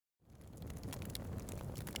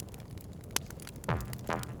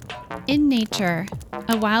In nature,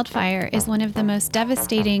 a wildfire is one of the most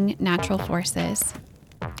devastating natural forces.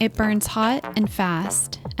 It burns hot and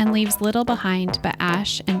fast and leaves little behind but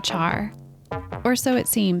ash and char. Or so it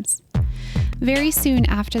seems. Very soon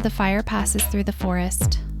after the fire passes through the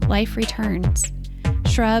forest, life returns.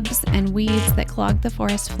 Shrubs and weeds that clog the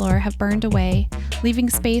forest floor have burned away, leaving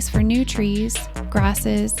space for new trees,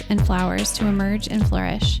 grasses, and flowers to emerge and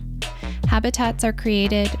flourish. Habitats are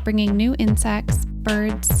created, bringing new insects,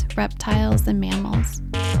 birds, reptiles, and mammals.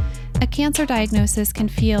 A cancer diagnosis can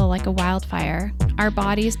feel like a wildfire, our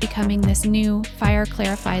bodies becoming this new,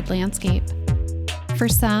 fire-clarified landscape. For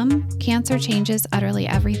some, cancer changes utterly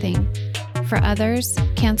everything. For others,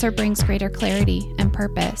 cancer brings greater clarity and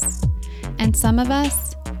purpose. And some of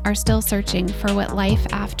us are still searching for what life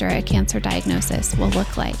after a cancer diagnosis will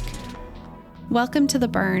look like. Welcome to The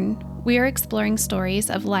Burn. We are exploring stories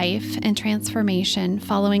of life and transformation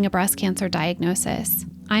following a breast cancer diagnosis.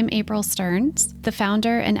 I'm April Stearns, the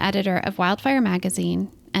founder and editor of Wildfire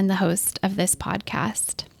Magazine and the host of this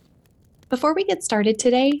podcast. Before we get started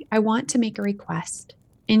today, I want to make a request.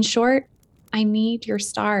 In short, I need your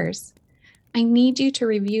stars. I need you to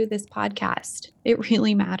review this podcast. It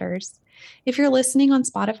really matters. If you're listening on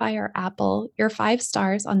Spotify or Apple, your 5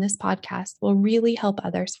 stars on this podcast will really help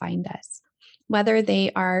others find us. Whether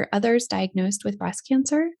they are others diagnosed with breast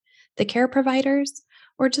cancer, the care providers,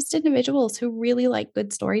 or just individuals who really like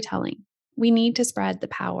good storytelling. We need to spread the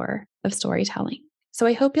power of storytelling. So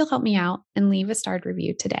I hope you'll help me out and leave a starred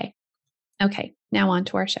review today. Okay, now on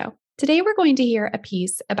to our show. Today we're going to hear a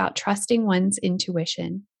piece about trusting one's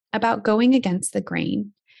intuition, about going against the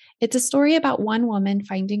grain. It's a story about one woman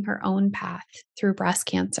finding her own path through breast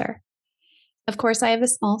cancer. Of course, I have a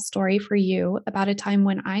small story for you about a time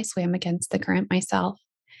when I swam against the current myself.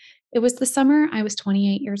 It was the summer I was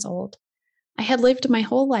 28 years old. I had lived my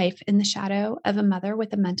whole life in the shadow of a mother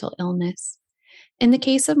with a mental illness. In the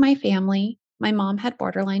case of my family, my mom had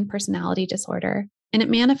borderline personality disorder, and it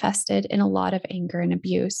manifested in a lot of anger and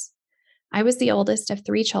abuse. I was the oldest of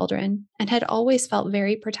 3 children and had always felt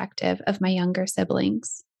very protective of my younger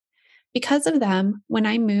siblings. Because of them, when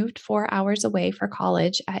I moved 4 hours away for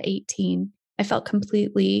college at 18, I felt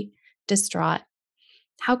completely distraught.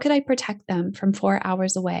 How could I protect them from 4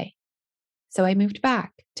 hours away? So I moved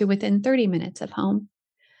back to within 30 minutes of home.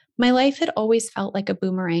 My life had always felt like a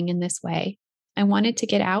boomerang in this way. I wanted to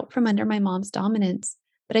get out from under my mom's dominance,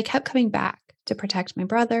 but I kept coming back to protect my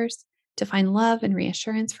brothers, to find love and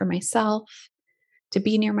reassurance for myself, to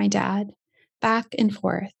be near my dad, back and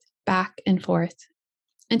forth,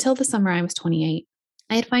 until the summer I was 28.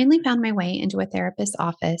 I had finally found my way into a therapist's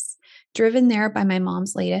office, driven there by my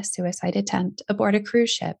mom's latest suicide attempt aboard a cruise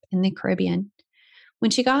ship in the Caribbean.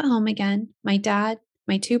 When she got home again, my dad,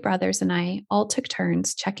 my 2 brothers, and I all took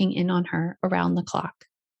turns checking in on her around the clock.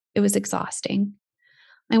 It was exhausting.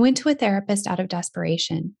 I went to a therapist out of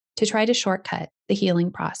desperation to try to shortcut the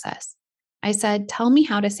healing process. I said, "Tell me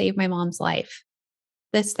how to save my mom's life."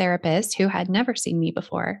 This therapist, who had never seen me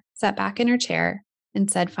before, sat back in her chair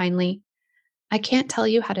and said finally, "I can't tell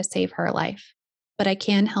you how to save her life, but I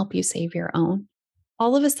can help you save your own."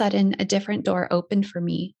 All of a sudden, a different door opened for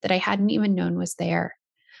me that I hadn't even known was there.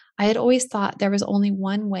 I had always thought there was only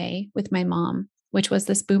one way with my mom, which was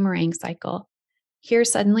this boomerang cycle. Here,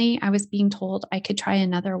 suddenly, I was being told I could try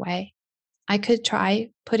another way. I could try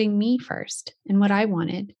putting me first and what I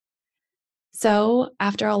wanted. So,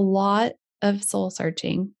 after a lot of soul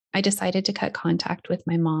searching, I decided to cut contact with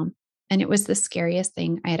my mom, and it was the scariest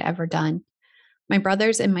thing I had ever done. My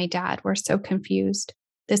brothers and my dad were so confused.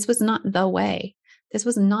 This was not the way. This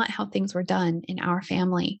was not how things were done in our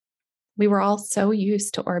family. We were all so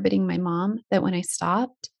used to orbiting my mom that when I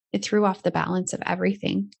stopped, it threw off the balance of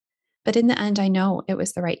everything. But in the end, I know it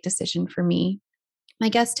was the right decision for me. My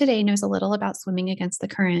guest today knows a little about swimming against the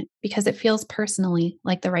current because it feels personally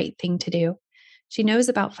like the right thing to do. She knows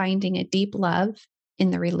about finding a deep love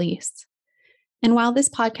in the release. And while this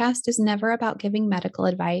podcast is never about giving medical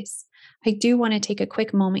advice, I do want to take a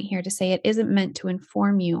quick moment here to say it isn't meant to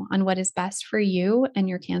inform you on what is best for you and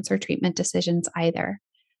your cancer treatment decisions either.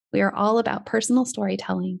 We are all about personal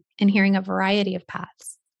storytelling and hearing a variety of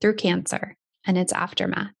paths through cancer and its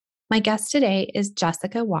aftermath. My guest today is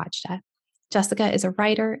Jessica Wajda. Jessica is a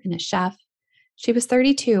writer and a chef. She was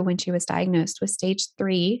 32 when she was diagnosed with stage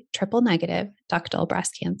 3 triple-negative ductal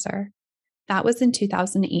breast cancer. That was in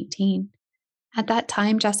 2018. At that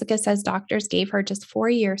time, Jessica says doctors gave her just 4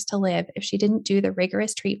 years to live if she didn't do the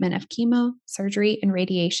rigorous treatment of chemo, surgery, and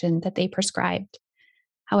radiation that they prescribed.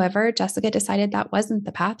 However, Jessica decided that wasn't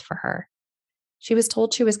the path for her. She was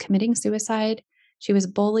told she was committing suicide, she was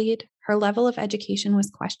bullied, her level of education was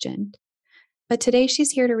questioned. But today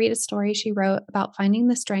she's here to read a story she wrote about finding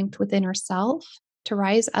the strength within herself to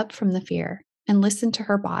rise up from the fear and listen to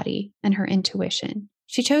her body and her intuition.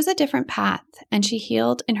 She chose a different path and she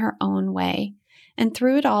healed in her own way. And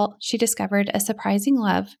through it all, she discovered a surprising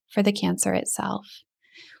love for the cancer itself.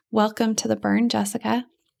 Welcome to the burn, Jessica.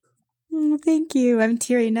 Thank you. I'm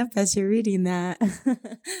tearing up as you're reading that.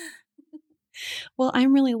 Well,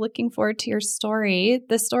 I'm really looking forward to your story.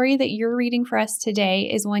 The story that you're reading for us today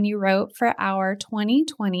is one you wrote for our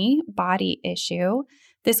 2020 body issue.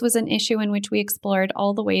 This was an issue in which we explored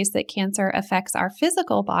all the ways that cancer affects our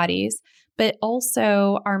physical bodies, but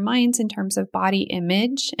also our minds in terms of body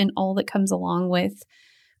image and all that comes along with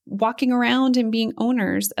walking around and being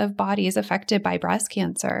owners of bodies affected by breast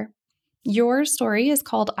cancer. Your story is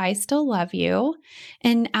called I Still Love You.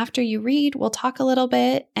 And after you read, we'll talk a little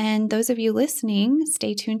bit. And those of you listening,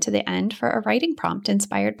 stay tuned to the end for a writing prompt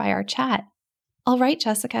inspired by our chat. All right,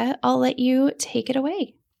 Jessica, I'll let you take it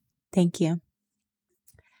away. Thank you.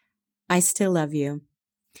 I still love you.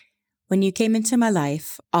 When you came into my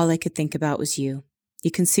life, all I could think about was you.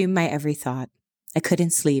 You consumed my every thought. I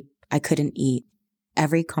couldn't sleep. I couldn't eat.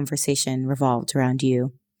 Every conversation revolved around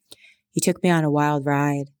you. You took me on a wild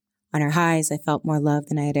ride. On our highs, I felt more love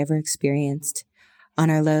than I had ever experienced. On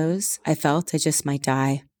our lows, I felt I just might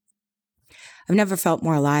die. I've never felt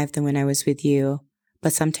more alive than when I was with you,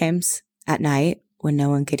 but sometimes at night, when no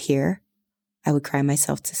one could hear, I would cry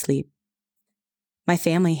myself to sleep. My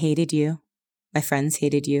family hated you. My friends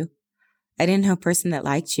hated you. I didn't know a person that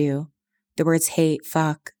liked you. The words hate,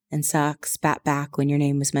 fuck, and suck spat back when your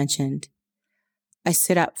name was mentioned. I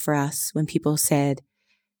stood up for us when people said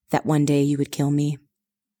that one day you would kill me.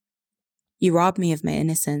 You robbed me of my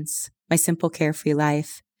innocence, my simple carefree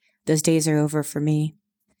life. Those days are over for me.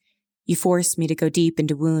 You forced me to go deep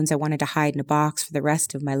into wounds I wanted to hide in a box for the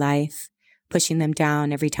rest of my life, pushing them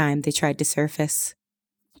down every time they tried to surface.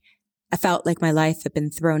 I felt like my life had been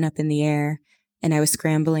thrown up in the air, and I was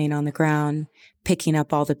scrambling on the ground, picking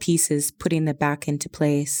up all the pieces, putting them back into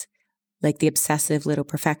place, like the obsessive little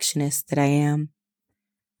perfectionist that I am.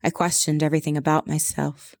 I questioned everything about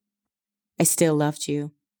myself. I still loved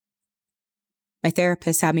you. My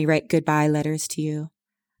therapist had me write goodbye letters to you.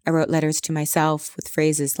 I wrote letters to myself with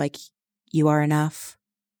phrases like, you are enough.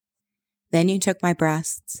 Then you took my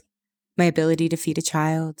breasts, my ability to feed a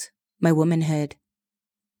child, my womanhood,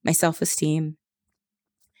 my self-esteem.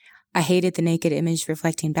 I hated the naked image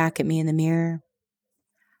reflecting back at me in the mirror.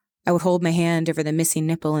 I would hold my hand over the missing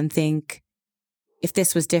nipple and think, if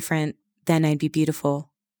this was different, then I'd be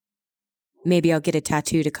beautiful. Maybe I'll get a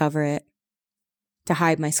tattoo to cover it, to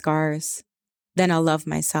hide my scars. Then I'll love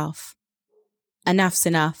myself. Enough's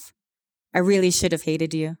enough. I really should have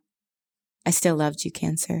hated you. I still loved you,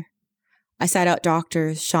 cancer. I sought out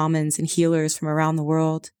doctors, shamans, and healers from around the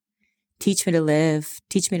world. Teach me to live,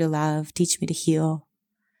 teach me to love, teach me to heal.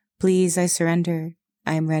 Please, I surrender.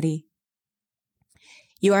 I am ready.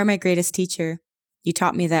 You are my greatest teacher. You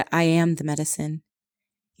taught me that I am the medicine.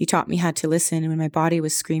 You taught me how to listen when my body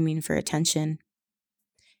was screaming for attention.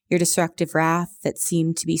 Your destructive wrath that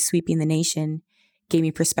seemed to be sweeping the nation gave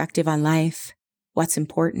me perspective on life, what's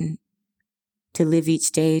important, to live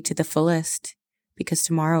each day to the fullest, because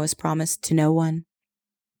tomorrow is promised to no one.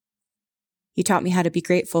 You taught me how to be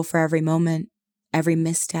grateful for every moment, every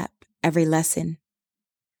misstep, every lesson.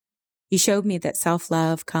 You showed me that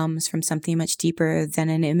self-love comes from something much deeper than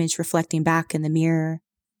an image reflecting back in the mirror,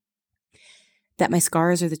 that my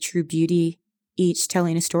scars are the true beauty, each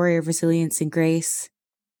telling a story of resilience and grace,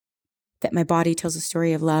 that my body tells a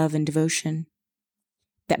story of love and devotion,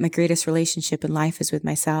 that my greatest relationship in life is with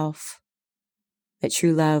myself, that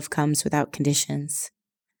true love comes without conditions.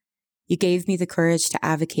 You gave me the courage to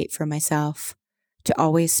advocate for myself, to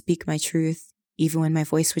always speak my truth, even when my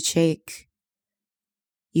voice would shake.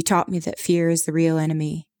 You taught me that fear is the real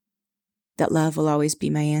enemy, that love will always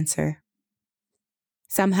be my answer.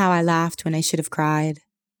 Somehow I laughed when I should have cried.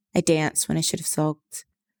 I danced when I should have sulked.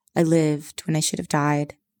 I lived when I should have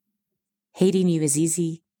died. Hating you is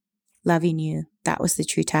easy. Loving you, that was the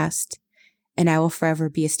true test. And I will forever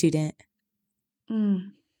be a student.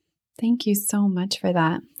 Thank you so much for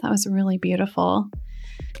that. That was really beautiful.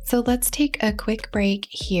 So let's take a quick break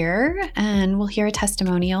here and we'll hear a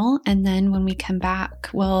testimonial. And then when we come back,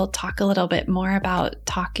 we'll talk a little bit more about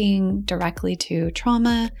talking directly to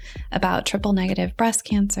trauma, about triple negative breast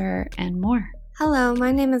cancer, and more. Hello,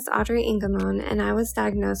 my name is Audrey Ingamon, and I was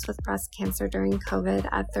diagnosed with breast cancer during COVID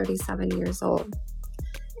at 37 years old.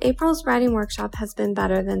 April's writing workshop has been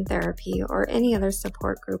better than therapy or any other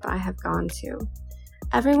support group I have gone to.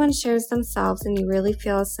 Everyone shares themselves and you really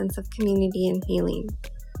feel a sense of community and healing.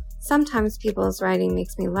 Sometimes people's writing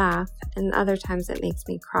makes me laugh, and other times it makes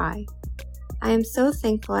me cry. I am so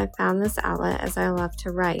thankful I found this outlet as I love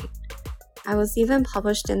to write. I was even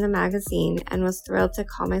published in the magazine and was thrilled to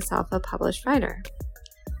call myself a published writer.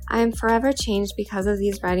 I am forever changed because of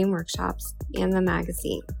these writing workshops and the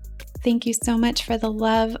magazine. Thank you so much for the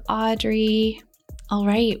love, Audrey. All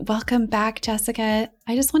right, welcome back, Jessica.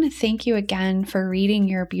 I just want to thank you again for reading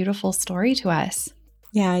your beautiful story to us.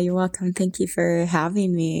 Yeah, you're welcome. Thank you for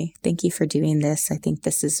having me. Thank you for doing this. I think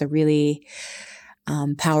this is a really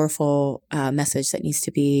powerful message that needs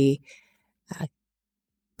to be,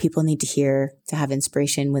 people need to hear to have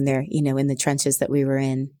inspiration when they're, in the trenches that we were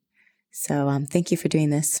in. So thank you for doing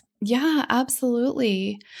this. Yeah,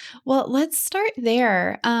 absolutely. Well, let's start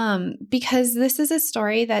there because this is a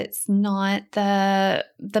story that's not the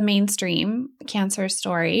mainstream cancer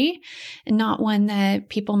story, and not one that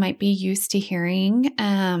people might be used to hearing.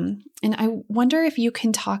 And I wonder if you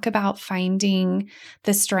can talk about finding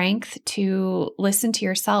the strength to listen to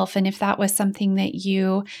yourself, and if that was something that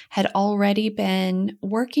you had already been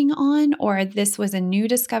working on, or this was a new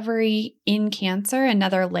discovery in cancer,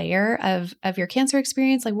 another layer of your cancer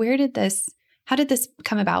experience. Like, how did this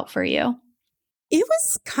come about for you? It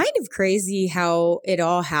was kind of crazy how it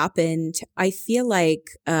all happened. I feel like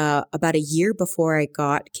about a year before I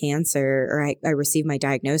got cancer, or I received my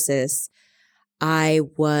diagnosis, I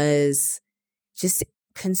was just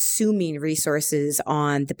consuming resources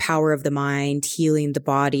on the power of the mind, healing the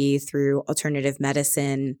body through alternative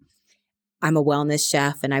medicine. I'm a wellness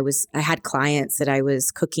chef, and I had clients that I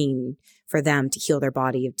was cooking for them to heal their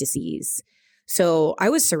body of disease. So I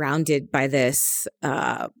was surrounded by this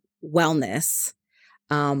wellness,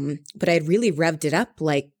 but I really revved it up,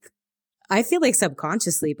 like I feel like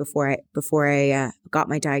subconsciously before I got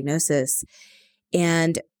my diagnosis,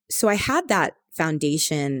 and so I had that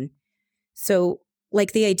foundation. So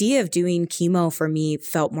like the idea of doing chemo for me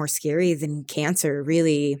felt more scary than cancer,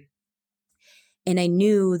 really. And I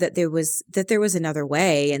knew that there was another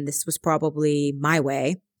way, and this was probably my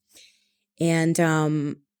way. And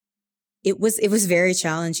it was very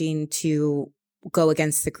challenging to go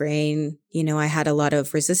against the grain. I had a lot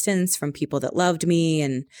of resistance from people that loved me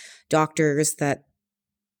and doctors that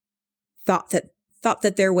thought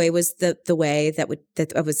that their way was the way that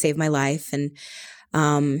would save my life. And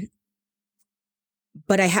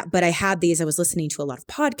but I had these. I was listening to a lot of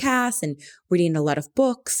podcasts and reading a lot of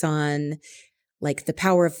books on like the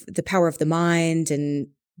power of the mind and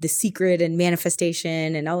The Secret and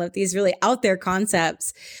manifestation and all of these really out there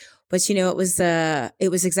concepts. But it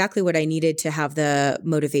was exactly what I needed to have the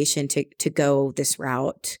motivation to go this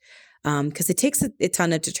route, because it takes a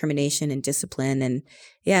ton of determination and discipline. And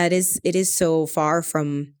yeah, it is so far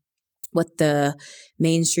from what the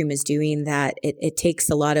mainstream is doing that it takes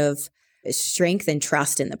a lot of strength and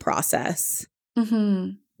trust in the process.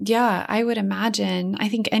 Mm-hmm. Yeah, I would imagine. I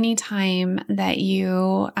think anytime that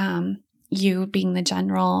you being the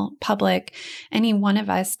general public, any one of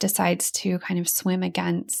us decides to kind of swim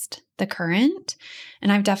against the current.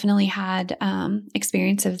 And I've definitely had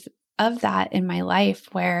experiences of that in my life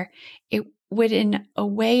where it would in a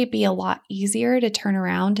way be a lot easier to turn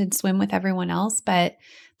around and swim with everyone else. But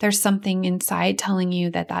there's something inside telling you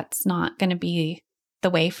that that's not going to be the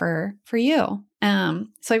way for you.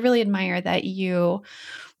 So I really admire that you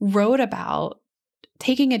wrote about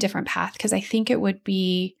taking a different path, because I think it would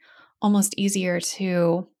be almost easier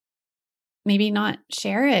to maybe not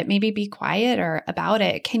share it, maybe be quiet or about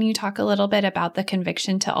it. Can you talk a little bit about the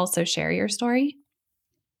conviction to also share your story?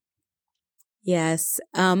 Yes.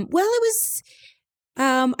 Well, it was,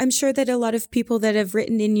 I'm sure that a lot of people that have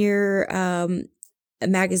written in your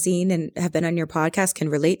magazine and have been on your podcast can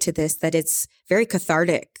relate to this, that it's very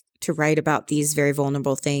cathartic to write about these very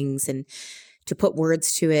vulnerable things, and to put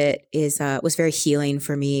words to it was very healing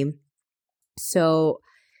for me. So,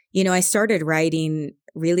 I started writing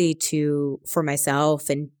really for myself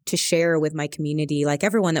and to share with my community, like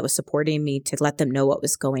everyone that was supporting me, to let them know what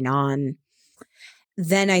was going on.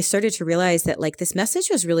 Then I started to realize that like this message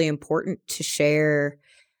was really important to share,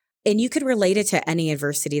 and you could relate it to any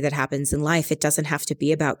adversity that happens in life. It doesn't have to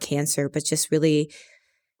be about cancer, but just really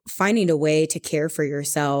finding a way to care for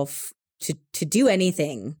yourself, to do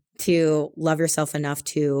anything, to love yourself enough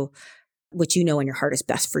to what in your heart is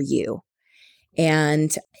best for you.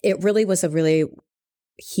 And it really was a really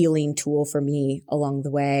healing tool for me along the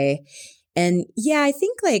way. And yeah, I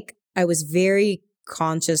think like I was very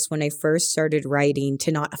conscious when I first started writing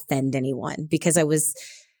to not offend anyone, because I was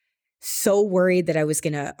so worried that I was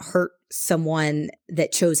going to hurt someone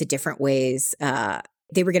that chose a different ways.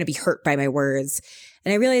 They were going to be hurt by my words.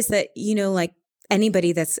 And I realized that, like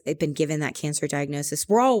anybody that's been given that cancer diagnosis,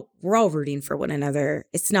 we're all rooting for one another.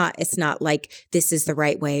 It's not like this is the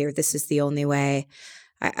right way or this is the only way.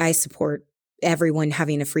 I support everyone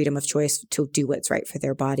having a freedom of choice to do what's right for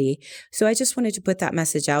their body. So I just wanted to put that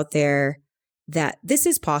message out there that this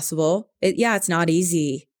is possible. It's not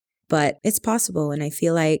easy, but it's possible. And I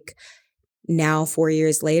feel like now, 4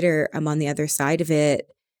 years later, I'm on the other side of it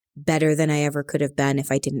better than I ever could have been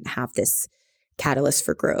if I didn't have this catalyst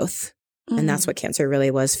for growth. And that's what cancer really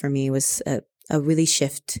was for me, was a really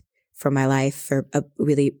shift for my life, for a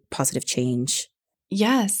really positive change.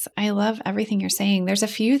 Yes, I love everything you're saying. There's a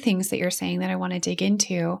few things that you're saying that I want to dig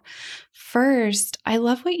into. First, I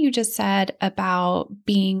love what you just said about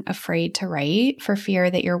being afraid to write for fear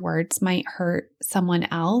that your words might hurt someone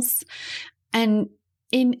else. And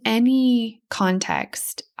in any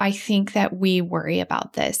context, I think that we worry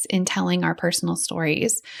about this in telling our personal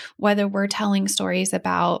stories, whether we're telling stories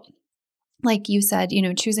about, like you said,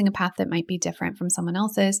 choosing a path that might be different from someone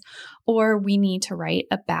else's, or we need to write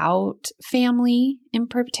about family in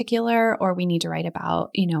particular, or we need to write about,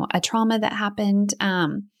 a trauma that happened.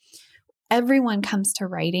 Everyone comes to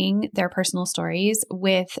writing their personal stories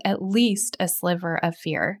with at least a sliver of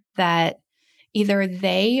fear that either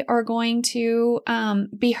they are going to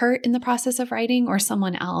be hurt in the process of writing, or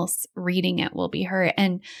someone else reading it will be hurt.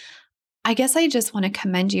 And I guess I just want to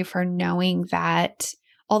commend you for knowing that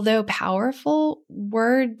although powerful,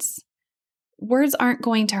 words aren't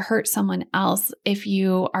going to hurt someone else if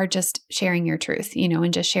you are just sharing your truth,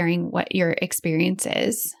 and just sharing what your experience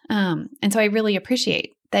is. And so I really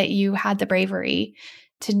appreciate that you had the bravery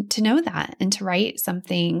to know that and to write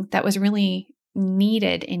something that was really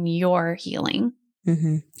needed in your healing.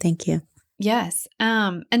 Mm-hmm. Thank you. Yes.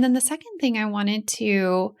 And then the second thing I wanted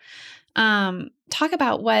to talk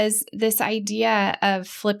about was this idea of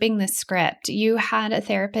flipping the script. You had a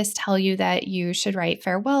therapist tell you that you should write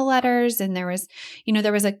farewell letters, and there was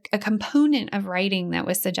a component of writing that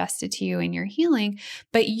was suggested to you in your healing,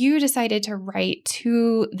 but you decided to write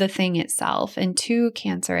to the thing itself and to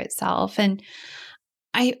cancer itself. And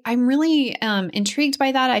I'm really intrigued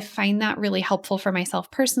by that. I find that really helpful for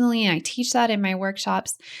myself personally, and I teach that in my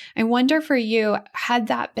workshops. I wonder for you, had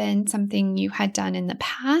that been something you had done in the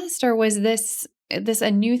past, or was this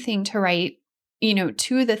a new thing to write,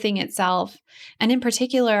 to the thing itself? And in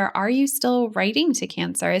particular, are you still writing to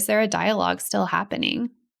cancer? Is there a dialogue still happening?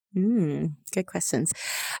 Good questions.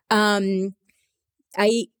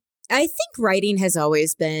 I think writing has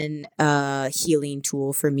always been a healing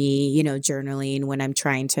tool for me, journaling when I'm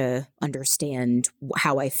trying to understand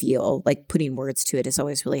how I feel, like putting words to it has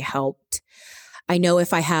always really helped. I know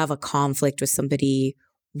if I have a conflict with somebody,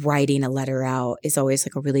 writing a letter out is always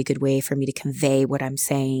like a really good way for me to convey what I'm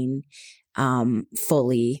saying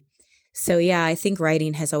fully. So yeah, I think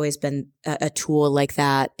writing has always been a tool like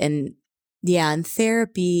that. And yeah, in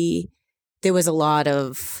therapy, there was a lot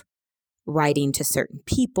of writing to certain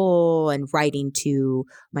people and writing to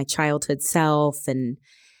my childhood self. And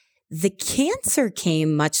the cancer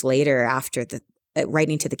came much later after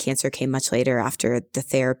writing to the cancer came much later after the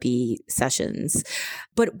therapy sessions.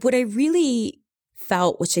 But what I really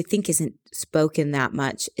felt, which I think isn't spoken that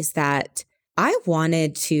much, is that I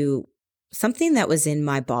wanted something that was in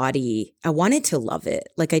my body, I wanted to love it.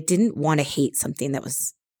 Like I didn't want to hate something that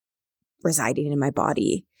was residing in my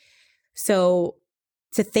body. So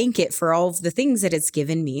to thank it for all of the things that it's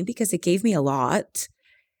given me, because it gave me a lot,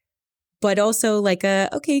 but also like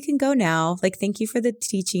okay, you can go now. Like, thank you for the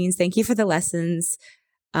teachings. Thank you for the lessons.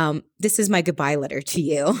 This is my goodbye letter to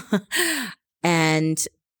you. And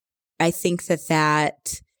I think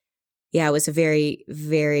that was a very,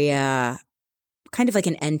 very kind of like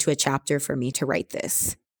an end to a chapter for me to write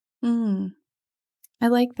this. I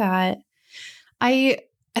like that. I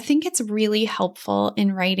think it's really helpful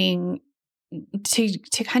in writing to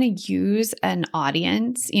kind of use an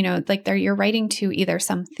audience, like you're writing to either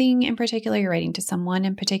something in particular, you're writing to someone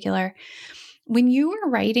in particular. When you were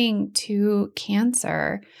writing to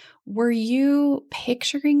cancer, were you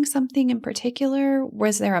picturing something in particular?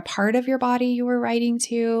 Was there a part of your body you were writing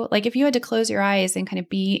to? Like if you had to close your eyes and kind of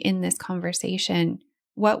be in this conversation,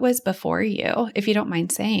 what was before you, if you don't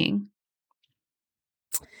mind saying?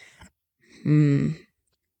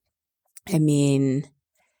 I mean,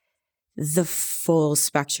 the full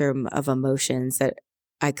spectrum of emotions that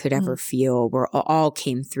I could ever feel all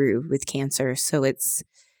came through with cancer. So it's,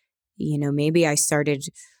 maybe I started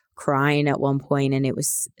crying at one point and it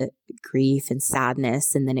was grief and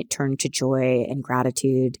sadness, and then it turned to joy and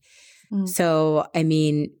gratitude. So, I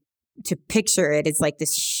mean, to picture it, it's like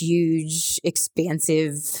this huge,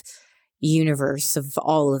 expansive universe of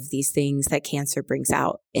all of these things that cancer brings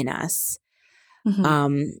out in us.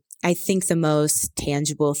 Mm-hmm. I think the most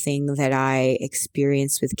tangible thing that I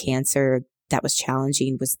experienced with cancer that was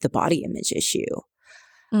challenging was the body image issue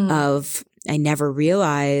of I never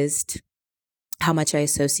realized how much I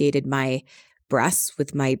associated my breasts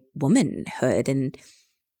with my womanhood, and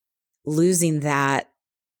losing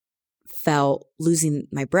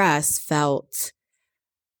my breasts felt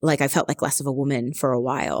like I felt like less of a woman for a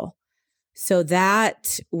while. So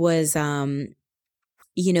that was, I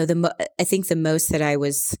think the most that I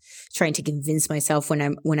was trying to convince myself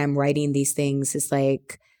when I'm writing these things is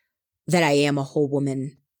like that I am a whole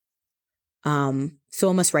woman. So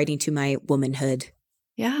almost writing to my womanhood.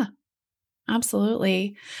 Yeah,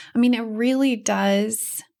 absolutely. I mean, it really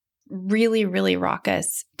does really, really rock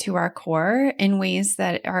us to our core in ways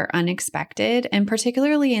that are unexpected, and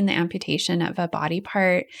particularly in the amputation of a body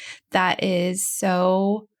part that is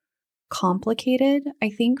so complicated, I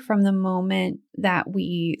think, from the moment that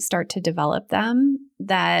we start to develop them,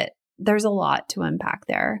 that there's a lot to unpack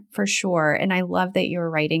there for sure. And I love that you're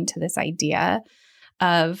writing to this idea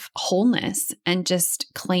of wholeness and just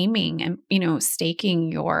claiming and,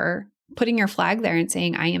 putting your flag there and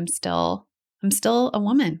saying, I'm still a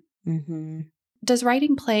woman. Mm-hmm. Does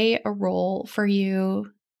writing play a role for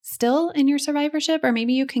you still in your survivorship? Or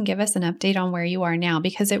maybe you can give us an update on where you are now,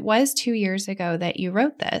 because it was 2 years ago that you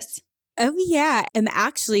wrote this. Oh, yeah. I'm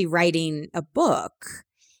actually writing a book.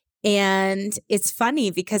 And it's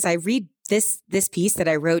funny because I read this piece that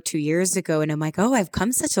I wrote 2 years ago, and I'm like, oh, I've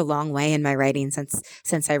come such a long way in my writing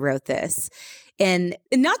since I wrote this. And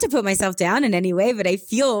not to put myself down in any way, but I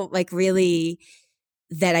feel like really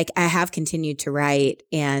that I have continued to write,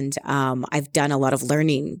 and I've done a lot of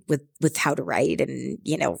learning with how to write, and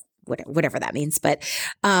whatever that means, but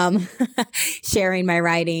sharing my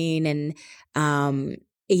writing, and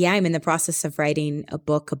yeah, I'm in the process of writing a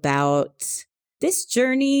book about this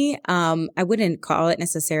journey. I wouldn't call it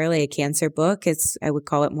necessarily a cancer book. I would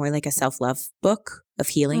call it more like a self-love book of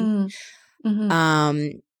healing.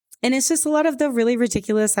 Mm-hmm. And it's just a lot of the really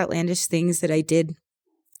ridiculous, outlandish things that I did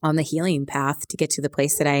on the healing path to get to the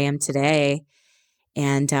place that I am today.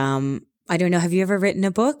 And I don't know, have you ever written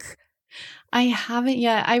a book? I haven't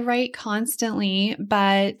yet. I write constantly,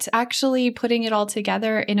 but actually putting it all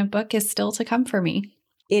together in a book is still to come for me.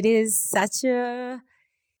 It is such a,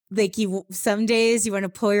 like, some days you want to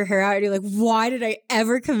pull your hair out and you're like, why did I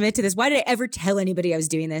ever commit to this? Why did I ever tell anybody I was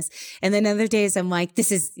doing this? And then other days I'm like,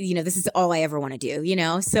 this is all I ever want to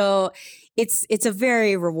do, So it's a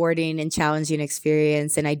very rewarding and challenging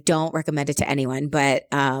experience, and I don't recommend it to anyone, but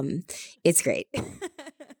it's great.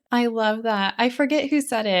 I love that. I forget who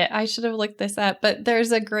said it. I should have looked this up, but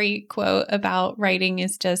there's a great quote about writing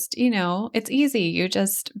is just, it's easy. You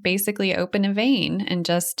just basically open a vein and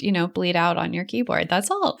just, bleed out on your keyboard.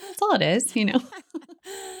 That's all it is,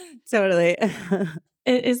 Totally.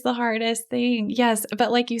 It is the hardest thing. Yes.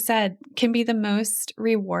 But like you said, can be the most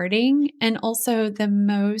rewarding and also the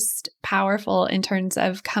most powerful in terms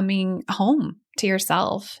of coming home to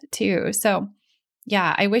yourself too. So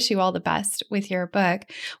yeah, I wish you all the best with your book.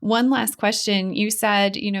 One last question. You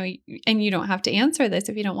said, and you don't have to answer this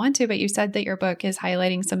if you don't want to, but you said that your book is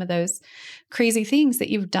highlighting some of those crazy things that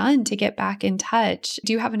you've done to get back in touch.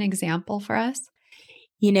 Do you have an example for us?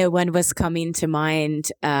 One was coming to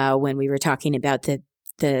mind when we were talking about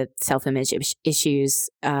the self-image issues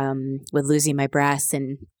with losing my breasts.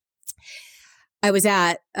 And I was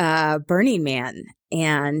at Burning Man,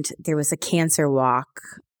 and there was a cancer walk.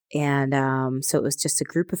 And so it was just a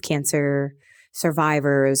group of cancer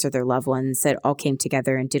survivors or their loved ones that all came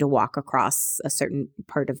together and did a walk across a certain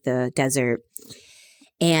part of the desert.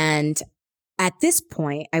 And at this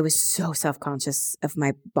point, I was so self-conscious of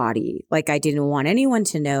my body. Like, I didn't want anyone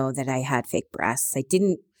to know that I had fake breasts.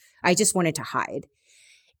 I just wanted to hide.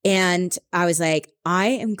 And I was like, I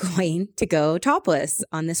am going to go topless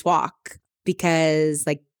on this walk because,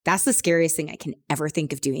 like, that's the scariest thing I can ever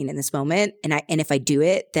think of doing in this moment. And if I do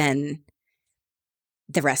it, then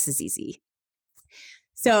the rest is easy.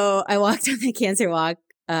 So I walked on the cancer walk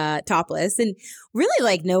topless, and really,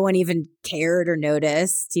 like, no one even cared or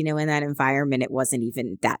noticed, in that environment. It wasn't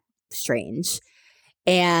even that strange.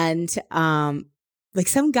 And like,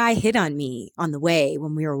 some guy hit on me on the way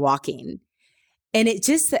when we were walking. And it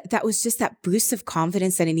just, that was just that boost of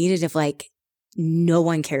confidence that I needed of, like, no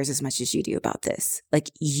one cares as much as you do about this. Like,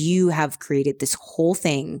 you have created this whole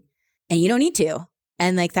thing and you don't need to.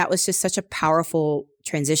 And, like, that was just such a powerful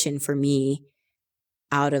transition for me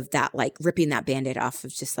out of that, like, ripping that Band-Aid off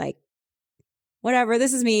of just like, whatever,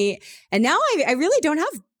 this is me. And now I really don't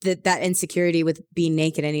have that insecurity with being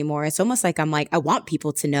naked anymore. It's almost like I'm like, I want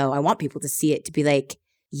people to know. I want people to see it, to be like,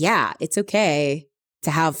 yeah, it's okay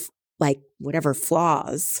to have like whatever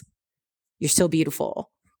flaws, you're still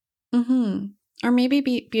beautiful. Mm-hmm. Or maybe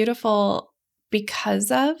be beautiful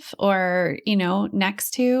because of, or,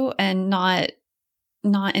 next to, and not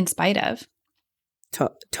in spite of.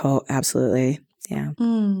 Absolutely. Yeah.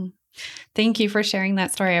 Thank you for sharing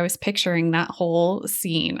that story. I was picturing that whole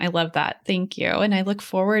scene. I love that. Thank you. And I look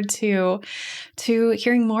forward to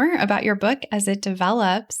hearing more about your book as it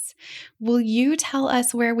develops. Will you tell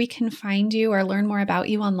us where we can find you or learn more about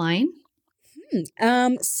you online?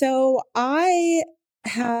 So I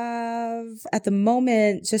have at the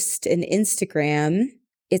moment just an Instagram.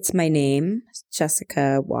 It's my name,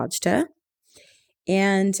 Jessica Wajda.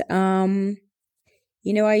 And,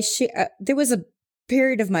 there was a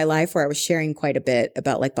period of my life where I was sharing quite a bit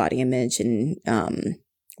about like body image and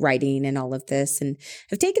writing and all of this. And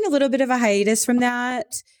I've taken a little bit of a hiatus from that.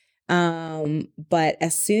 But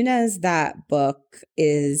as soon as that book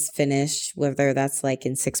is finished, whether that's like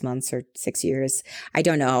in 6 months or 6 years, I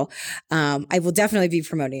don't know. I will definitely be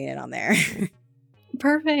promoting it on there.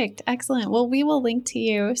 Perfect. Excellent. Well, we will link to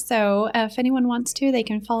you. So if anyone wants to, they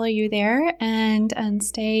can follow you there and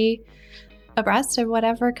stay abreast of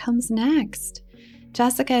whatever comes next.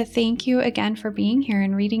 Jessica, thank you again for being here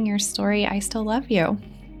and reading your story. I Still Love You.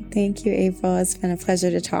 Thank you, April. It's been a pleasure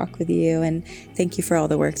to talk with you, and thank you for all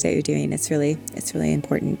the work that you're doing. It's really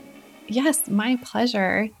important. Yes, my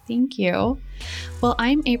pleasure. Thank you. Well,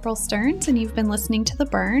 I'm April Stearns, and you've been listening to The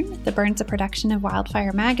Burn. The Burn's a production of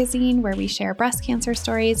Wildfire Magazine, where we share breast cancer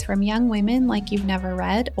stories from young women like you've never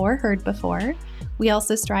read or heard before. We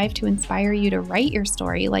also strive to inspire you to write your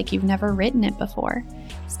story like you've never written it before.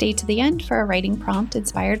 Stay to the end for a writing prompt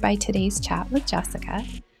inspired by today's chat with Jessica.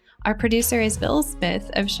 Our producer is Bill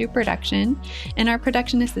Smith of Shoe Production, and our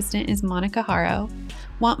production assistant is Monica Haro.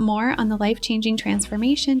 Want more on the life-changing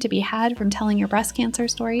transformation to be had from telling your breast cancer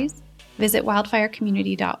stories? Visit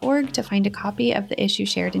wildfirecommunity.org to find a copy of the issue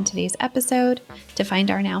shared in today's episode, to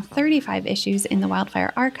find our now 35 issues in the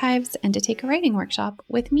Wildfire archives, and to take a writing workshop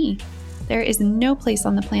with me. There is no place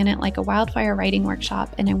on the planet like a wildfire writing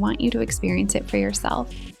workshop, and I want you to experience it for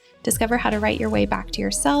yourself. Discover how to write your way back to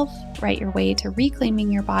yourself, write your way to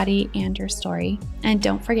reclaiming your body and your story. And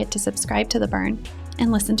don't forget to subscribe to The Burn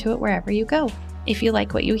and listen to it wherever you go. If you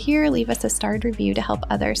like what you hear, leave us a starred review to help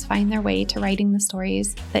others find their way to writing the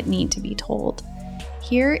stories that need to be told.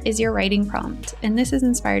 Here is your writing prompt, and this is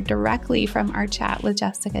inspired directly from our chat with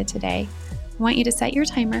Jessica today. I want you to set your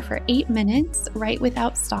timer for 8 minutes, write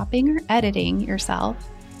without stopping or editing yourself.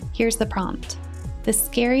 Here's the prompt. The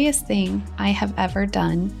scariest thing I have ever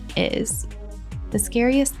done is. The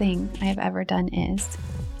scariest thing I have ever done is.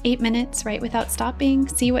 8 minutes, write without stopping,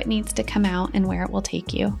 see what needs to come out and where it will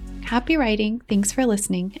take you. Happy writing. Thanks for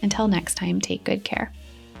listening. Until next time, take good care.